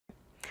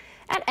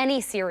At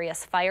any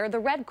serious fire, the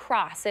Red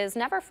Cross is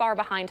never far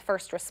behind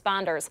first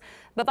responders.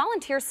 But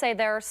volunteers say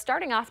they're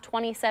starting off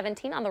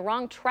 2017 on the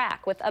wrong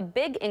track with a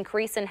big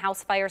increase in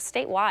house fires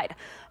statewide.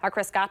 Our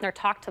Chris Gothner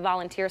talked to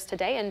volunteers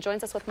today and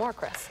joins us with more,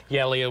 Chris.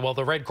 Yeah, Leah, well,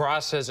 the Red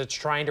Cross says it's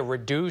trying to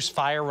reduce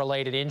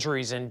fire-related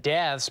injuries and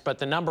deaths, but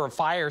the number of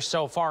fires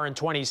so far in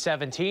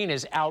 2017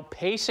 is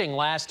outpacing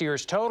last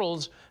year's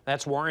totals.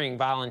 That's worrying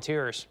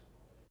volunteers.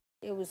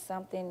 It was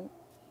something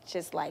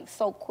just like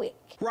so quick.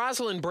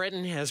 Rosalind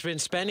Britton has been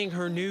spending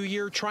her new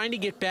year trying to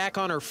get back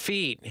on her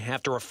feet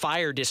after a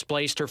fire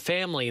displaced her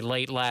family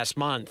late last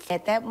month.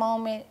 At that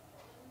moment,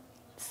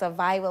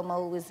 survival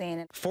mode was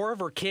in. 4 of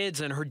her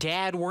kids and her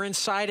dad were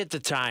inside at the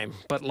time,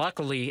 but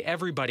luckily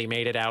everybody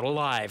made it out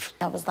alive.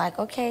 I was like,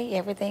 okay,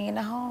 everything in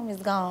the home is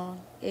gone.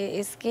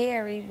 It's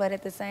scary, but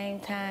at the same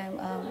time,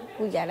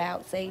 we got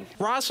out safe.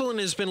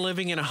 Rosalind has been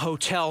living in a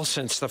hotel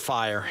since the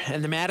fire,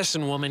 and the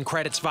Madison woman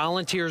credits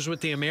volunteers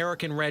with the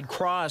American Red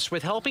Cross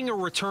with helping her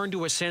return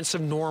to a sense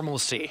of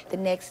normalcy. The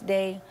next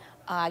day,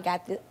 I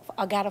got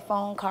a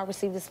phone call,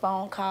 received this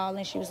phone call,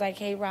 and she was like,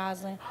 hey,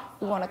 Rosalind,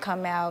 we want to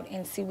come out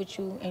and see what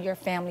you and your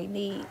family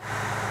need.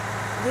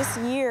 This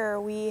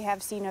year, we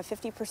have seen a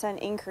 50%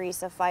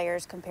 increase of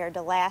fires compared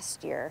to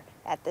last year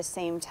at the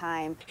same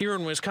time. Here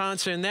in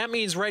Wisconsin, that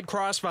means Red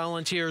Cross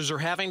volunteers are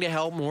having to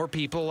help more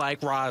people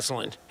like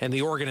Rosalind, and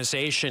the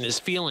organization is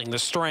feeling the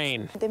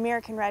strain. The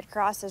American Red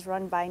Cross is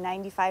run by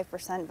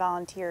 95%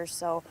 volunteers,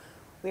 so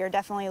we are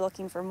definitely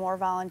looking for more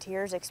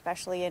volunteers,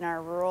 especially in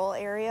our rural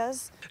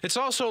areas. It's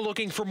also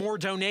looking for more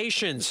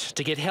donations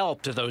to get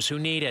help to those who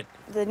need it.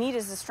 The need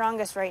is the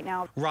strongest right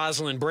now.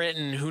 Rosalind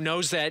Britton, who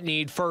knows that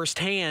need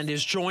firsthand,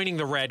 is joining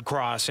the Red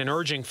Cross and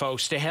urging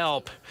folks to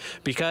help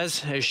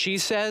because, as she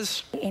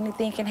says,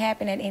 anything can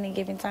happen at any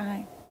given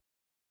time.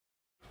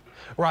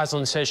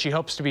 Rosalind says she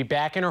hopes to be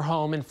back in her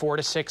home in 4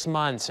 to 6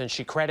 months, and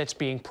she credits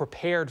being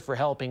prepared for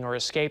helping her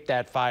escape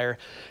that fire.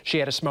 She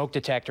had a smoke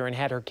detector and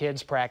had her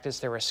kids practice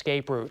their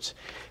escape routes.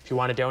 If you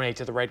want to donate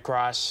to the Red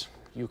Cross,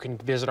 you can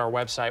visit our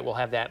website. We'll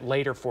have that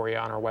later for you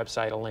on our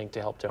website, a link to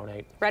help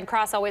donate. Red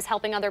Cross always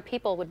helping other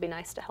people would be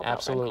nice to help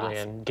Absolutely, out Red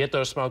Cross. And get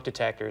those smoke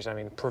detectors. I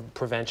mean,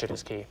 prevention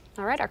is key.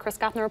 All right, our Chris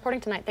Gothner reporting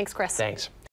tonight. Thanks, Chris. Thanks.